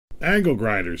Angle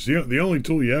grinders, the only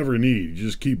tool you ever need. You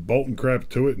just keep bolting crap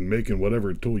to it and making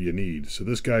whatever tool you need. So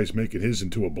this guy's making his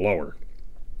into a blower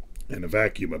and a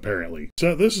vacuum, apparently.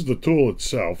 So this is the tool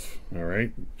itself. All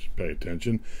right, just pay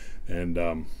attention. And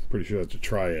pretty sure that's a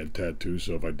triad tattoo,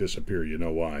 so if I disappear, you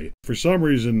know why. For some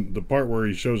reason, the part where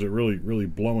he shows it really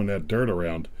blowing that dirt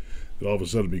around, it all of a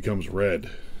sudden becomes red,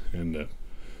 and the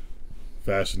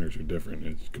fasteners are different.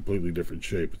 It's a completely different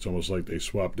shape. It's almost like they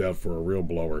swapped out for a real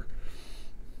blower.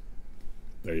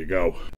 There you go.